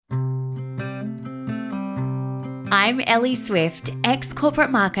I'm Ellie Swift, ex-corporate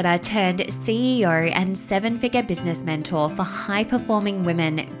marketer turned CEO and seven-figure business mentor for high-performing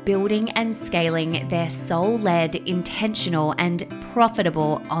women building and scaling their soul-led, intentional, and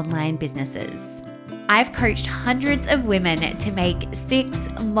profitable online businesses. I've coached hundreds of women to make six,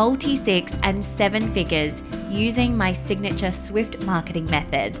 multi-six, and seven figures using my signature Swift marketing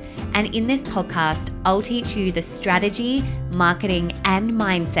method. And in this podcast, I'll teach you the strategy, marketing, and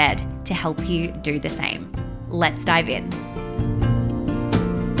mindset to help you do the same. Let's dive in.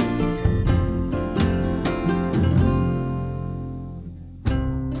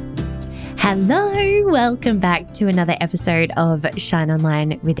 Hello, welcome back to another episode of Shine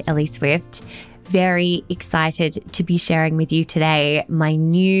Online with Ellie Swift. Very excited to be sharing with you today my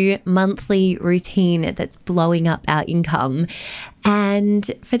new monthly routine that's blowing up our income.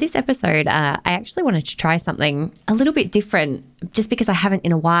 And for this episode, I actually wanted to try something a little bit different just because I haven't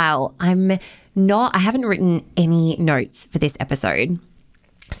in a while. I haven't written any notes for this episode.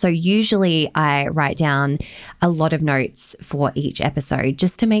 So usually I write down a lot of notes for each episode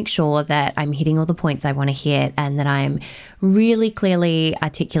just to make sure that I'm hitting all the points I want to hit and that I'm really clearly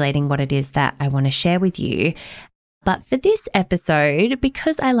articulating what it is that I want to share with you. But for this episode,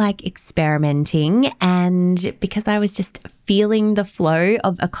 because I like experimenting and because I was just feeling the flow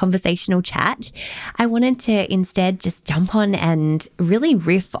of a conversational chat, I wanted to instead just jump on and really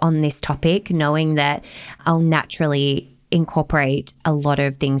riff on this topic, knowing that I'll naturally incorporate a lot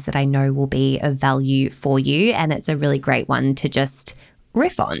of things that I know will be of value for you. And it's a really great one to just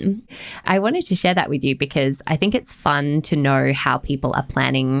riff on. I wanted to share that with you because I think it's fun to know how people are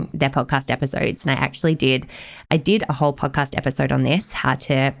planning their podcast episodes. And I did a whole podcast episode on this, how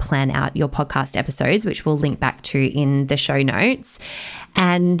to plan out your podcast episodes, which we'll link back to in the show notes.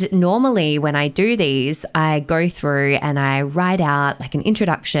 And normally when I do these, I go through and I write out like an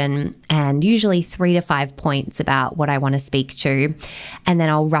introduction and usually 3 to 5 points about what I want to speak to. And then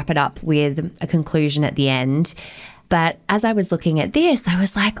I'll wrap it up with a conclusion at the end. But as I was looking at this, I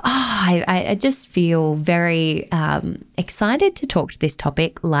was like, I just feel very excited to talk to this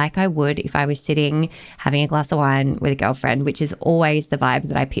topic like I would if I was sitting having a glass of wine with a girlfriend, which is always the vibe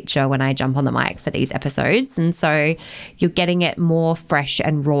that I picture when I jump on the mic for these episodes. And so you're getting it more fresh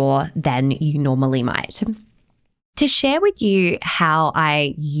and raw than you normally might. To share with you how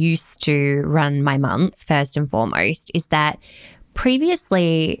I used to run my months, first and foremost, is that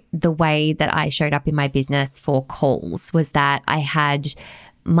previously, the way that I showed up in my business for calls was that I had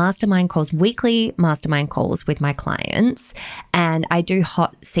mastermind calls, weekly mastermind calls with my clients. And I do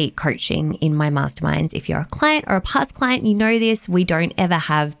hot seat coaching in my masterminds. If you're a client or a past client, you know this, we don't ever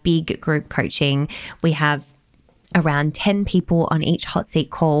have big group coaching. We have around 10 people on each hot seat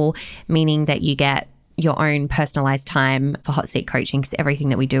call, meaning that you get your own personalized time for hot seat coaching because everything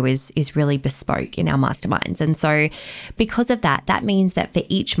that we do is really bespoke in our masterminds. And so because of that, that means that for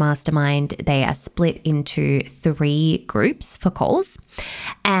each mastermind, they are split into 3 groups for calls.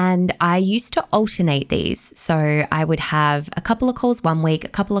 And I used to alternate these. So I would have a couple of calls one week, a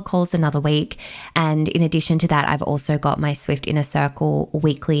couple of calls another week. And in addition to that, I've also got my Swift Inner Circle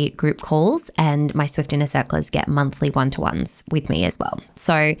weekly group calls, and my Swift Inner Circlers get monthly one-to-ones with me as well.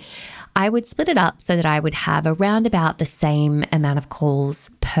 So I would split it up so that I would have around about the same amount of calls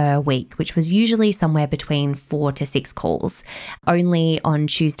per week, which was usually somewhere between 4 to 6 calls, only on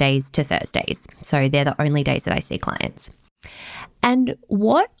Tuesdays to Thursdays. So they're the only days that I see clients. And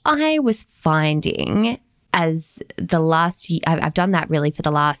what I was finding as the last year, I've done that really for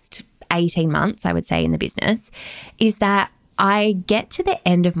the last 18 months, I would say, in the business, is that I get to the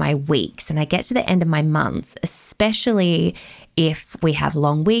end of my weeks and I get to the end of my months, especially if we have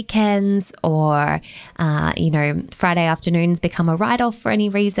long weekends or, Friday afternoons become a write-off for any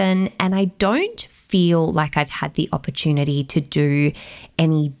reason, and I don't feel like I've had the opportunity to do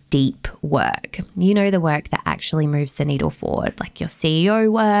any deep work. You know, the work that actually moves the needle forward, like your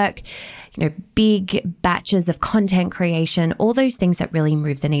CEO work, big batches of content creation, all those things that really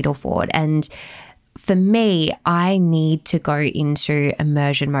move the needle forward. And for me, I need to go into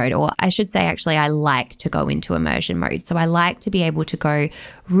immersion mode, or I should say, actually, I like to go into immersion mode. So I like to be able to go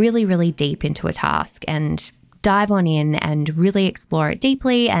really, really deep into a task and dive on in and really explore it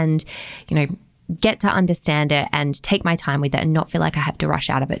deeply and, get to understand it and take my time with it and not feel like I have to rush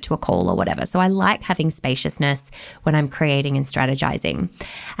out of it to a call or whatever. So I like having spaciousness when I'm creating and strategizing.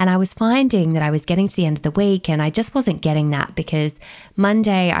 And I was finding that I was getting to the end of the week and I just wasn't getting that because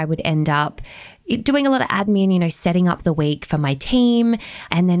Monday I would end up doing a lot of admin, setting up the week for my team.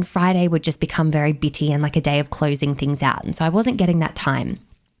 And then Friday would just become very bitty and like a day of closing things out. And so I wasn't getting that time.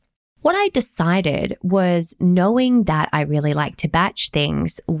 What I decided was, knowing that I really like to batch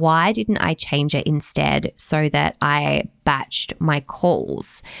things, why didn't I change it instead so that I batched my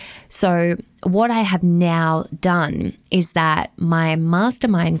calls? So what I have now done is that my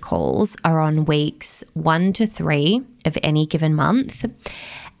mastermind calls are on weeks 1 to 3 of any given month.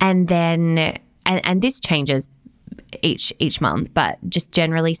 And then, and this changes each month, but just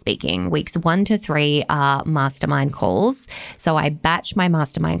generally speaking, weeks 1 to 3 are mastermind calls. So I batch my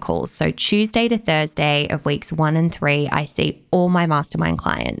mastermind calls. So Tuesday to Thursday of weeks 1 and 3, I see all my mastermind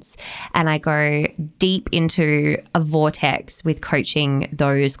clients and I go deep into a vortex with coaching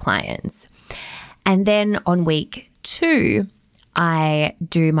those clients. And then on week 2, I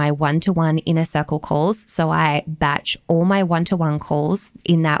do my one-to-one inner circle calls. So I batch all my one-to-one calls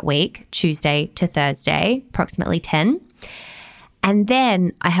in that week, Tuesday to Thursday, approximately 10. And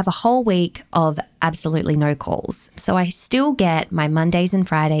then I have a whole week of absolutely no calls. So I still get my Mondays and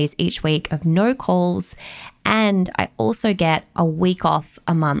Fridays each week of no calls. And I also get a week off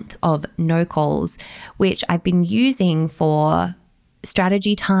a month of no calls, which I've been using for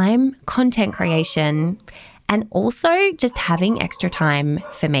strategy time, content creation, and also just having extra time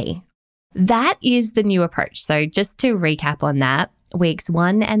for me. That is the new approach. So just to recap on that, weeks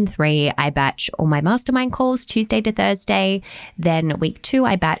 1 and 3, I batch all my mastermind calls Tuesday to Thursday. Then week 2,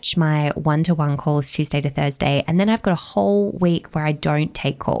 I batch my one-to-one calls Tuesday to Thursday. And then I've got a whole week where I don't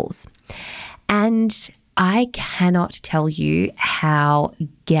take calls. And I cannot tell you how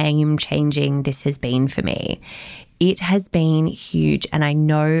game-changing this has been for me. It has been huge, and I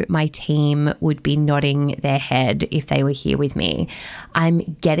know my team would be nodding their head if they were here with me.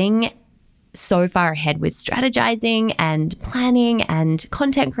 I'm getting so far ahead with strategizing and planning and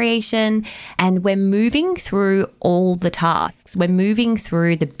content creation, and we're moving through all the tasks. We're moving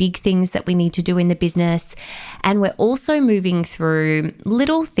through the big things that we need to do in the business, and we're also moving through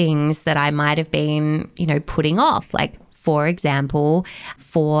little things that I might have been, putting off, like, for example,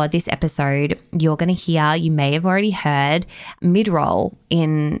 for this episode, you're going to hear, you may have already heard, mid-roll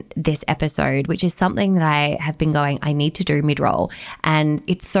in this episode, which is something that I have been going, I need to do mid-roll. And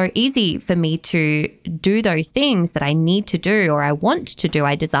it's so easy for me to do those things that I need to do or I want to do,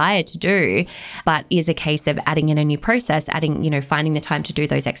 I desire to do, but is a case of adding in a new process, finding the time to do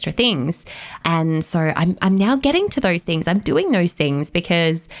those extra things. And so I'm now getting to those things. I'm doing those things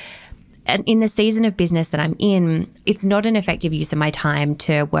because in the season of business that I'm in, it's not an effective use of my time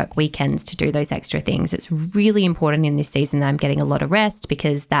to work weekends to do those extra things. It's really important in this season that I'm getting a lot of rest,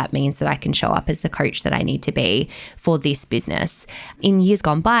 because that means that I can show up as the coach that I need to be for this business. In years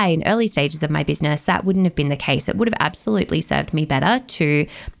gone by, in early stages of my business, that wouldn't have been the case. It would have absolutely served me better to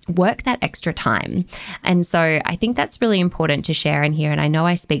work that extra time. And so I think that's really important to share in here. And I know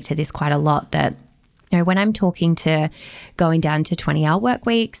I speak to this quite a lot, that when I'm talking to going down to 20-hour work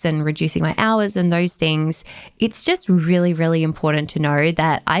weeks and reducing my hours and those things, it's just really, really important to know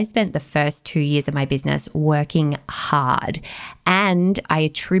that I spent the first 2 years of my business working hard, and I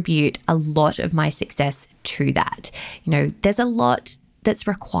attribute a lot of my success to that. There's a lot that's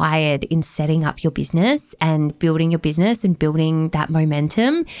required in setting up your business and building your business and building that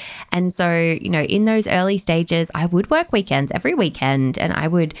momentum. And so, in those early stages, I would work weekends every weekend, and I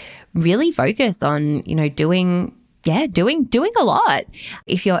would really focus on, doing a lot.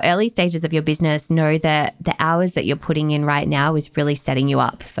 If your early stages of your business, know that the hours that you're putting in right now is really setting you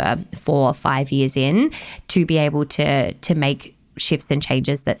up for 4 or 5 years in to be able to make shifts and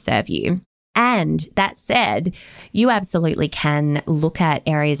changes that serve you. And that said, you absolutely can look at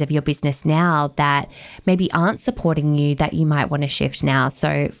areas of your business now that maybe aren't supporting you, that you might want to shift now.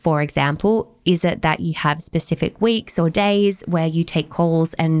 So, for example, is it that you have specific weeks or days where you take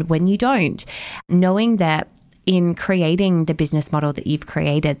calls and when you don't? Knowing that in creating the business model that you've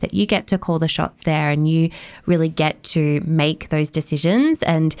created, that you get to call the shots there and you really get to make those decisions.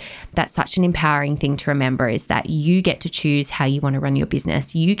 And that's such an empowering thing to remember, is that you get to choose how you want to run your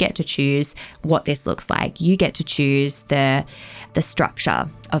business. You get to choose what this looks like. You get to choose the structure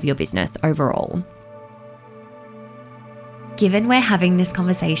of your business overall. Given we're having this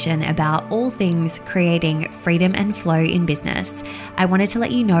conversation about all things creating freedom and flow in business, I wanted to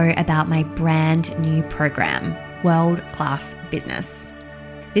let you know about my brand new program, World Class Business.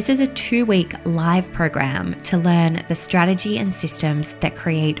 This is a 2-week live program to learn the strategy and systems that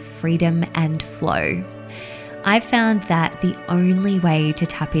create freedom and flow. I've found that the only way to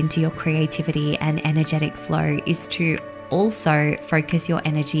tap into your creativity and energetic flow is to also focus your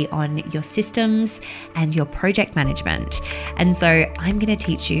energy on your systems and your project management. And so I'm going to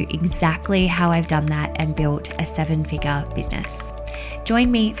teach you exactly how I've done that and built a 7-figure business. Join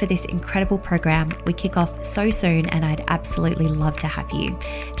me for this incredible program. We kick off so soon and I'd absolutely love to have you.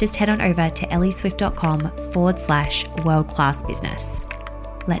 Just head on over to ellieswift.com/world-class business.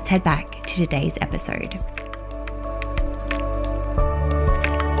 Let's head back to today's episode.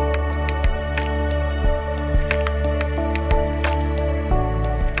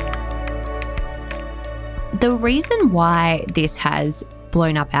 The reason why this has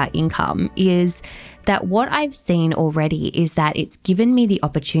blown up our income is that what I've seen already is that it's given me the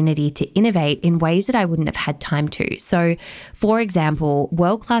opportunity to innovate in ways that I wouldn't have had time to. So, for example,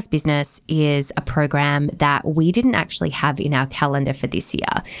 World Class Business is a program that we didn't actually have in our calendar for this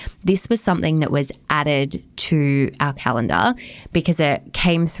year. This was something that was added to our calendar because it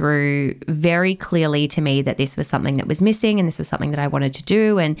came through very clearly to me that this was something that was missing and this was something that I wanted to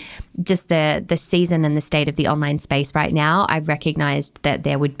do. And just the season and the state of the online space right now, I've recognized that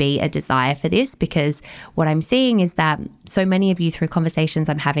there would be a desire for this because what I'm seeing is that so many of you through conversations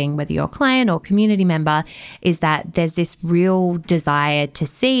I'm having, whether you're a client or community member, is that there's this real desire to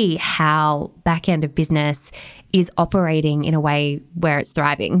see how back end of business is operating in a way where it's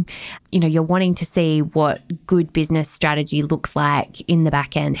thriving. You know, you're wanting to see what good business strategy looks like in the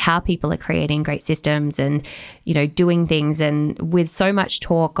back end, how people are creating great systems and, you know, doing things. And with so much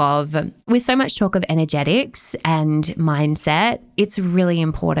talk of energetics and mindset, it's really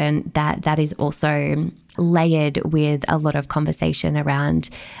important that that is also layered with a lot of conversation around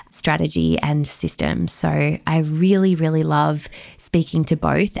strategy and systems. So I really, really love speaking to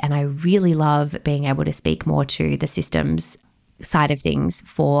both, and I really love being able to speak more to the systems side of things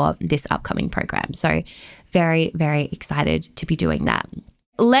for this upcoming program. So very, very excited to be doing that.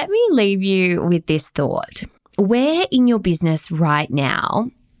 Let me leave you with this thought. Where in your business right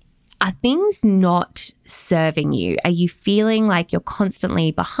now are things not serving you? Are you feeling like you're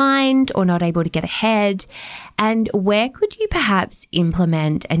constantly behind or not able to get ahead? And where could you perhaps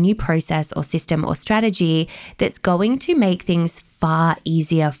implement a new process or system or strategy that's going to make things far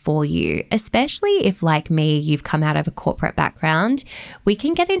easier for you, especially if, like me, you've come out of a corporate background? We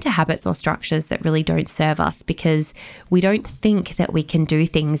can get into habits or structures that really don't serve us because we don't think that we can do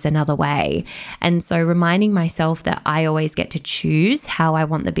things another way. And so reminding myself that I always get to choose how I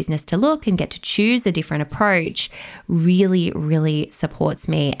want the business to look and get to choose a different approach really, really supports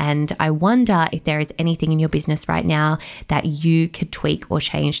me. And I wonder if there is anything in your business right now that you could tweak or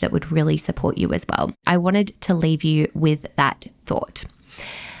change that would really support you as well. I wanted to leave you with that thought.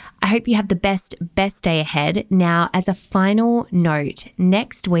 I hope you have the best day ahead. Now, as a final note,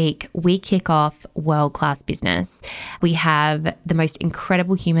 next week we kick off World Class Business. We have the most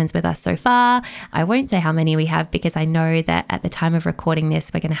incredible humans with us so far. I won't say how many we have because I know that at the time of recording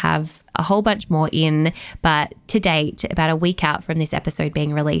this, we're going to have a whole bunch more in, but to date, about a week out from this episode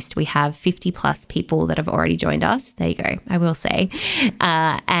being released, we have 50 plus people that have already joined us. There you go, I will say.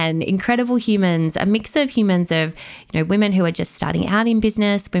 And incredible humans, a mix of humans of, you know, women who are just starting out in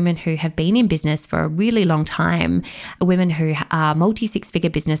business, women who have been in business for a really long time, women who are multi-six-figure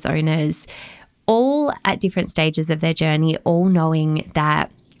business owners, all at different stages of their journey, all knowing that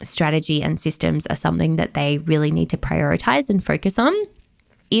strategy and systems are something that they really need to prioritize and focus on.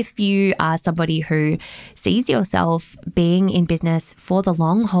 If you are somebody who sees yourself being in business for the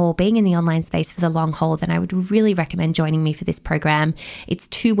long haul, being in the online space for the long haul, then I would really recommend joining me for this program. It's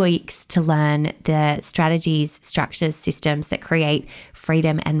 2 weeks to learn the strategies, structures, systems that create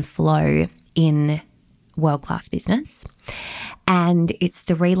freedom and flow in world-class business. And it's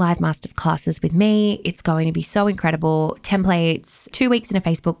 3 live masterclasses with me. It's going to be so incredible. Templates, 2 weeks in a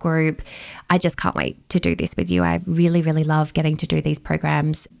Facebook group. I just can't wait to do this with you. I really, really love getting to do these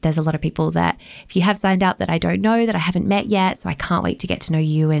programs. There's a lot of people that if you have signed up that I don't know, that I haven't met yet. So I can't wait to get to know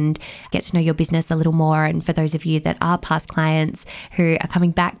you and get to know your business a little more. And for those of you that are past clients who are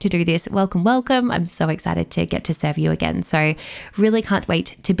coming back to do this, welcome, welcome. I'm so excited to get to serve you again. So really can't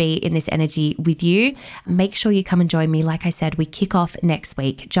wait to be in this energy with you. Make sure you come and join me. Like I said, we kick off next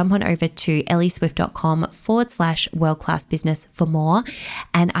week. Jump on over to ellieswift.com/world-class business for more.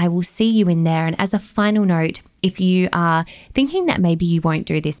 And I will see you in there. And as a final note, if you are thinking that maybe you won't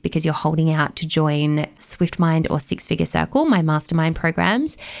do this because you're holding out to join SwiftMind or Six Figure Circle, my mastermind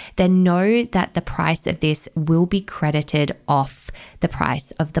programs, then know that the price of this will be credited off the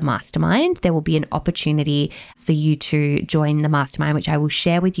price of the mastermind. There will be an opportunity for you to join the mastermind, which I will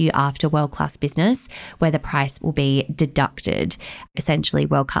share with you after World Class Business, where the price will be deducted. Essentially,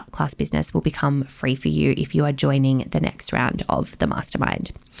 World Class Business will become free for you if you are joining the next round of the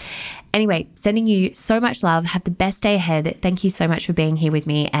mastermind. Anyway, sending you so much love. Have the best day ahead. Thank you so much for being here with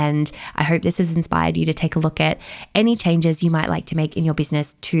me. And I hope this has inspired you to take a look at any changes you might like to make in your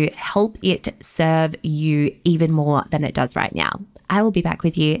business to help it serve you even more than it does right now. I will be back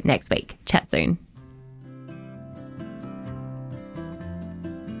with you next week. Chat soon.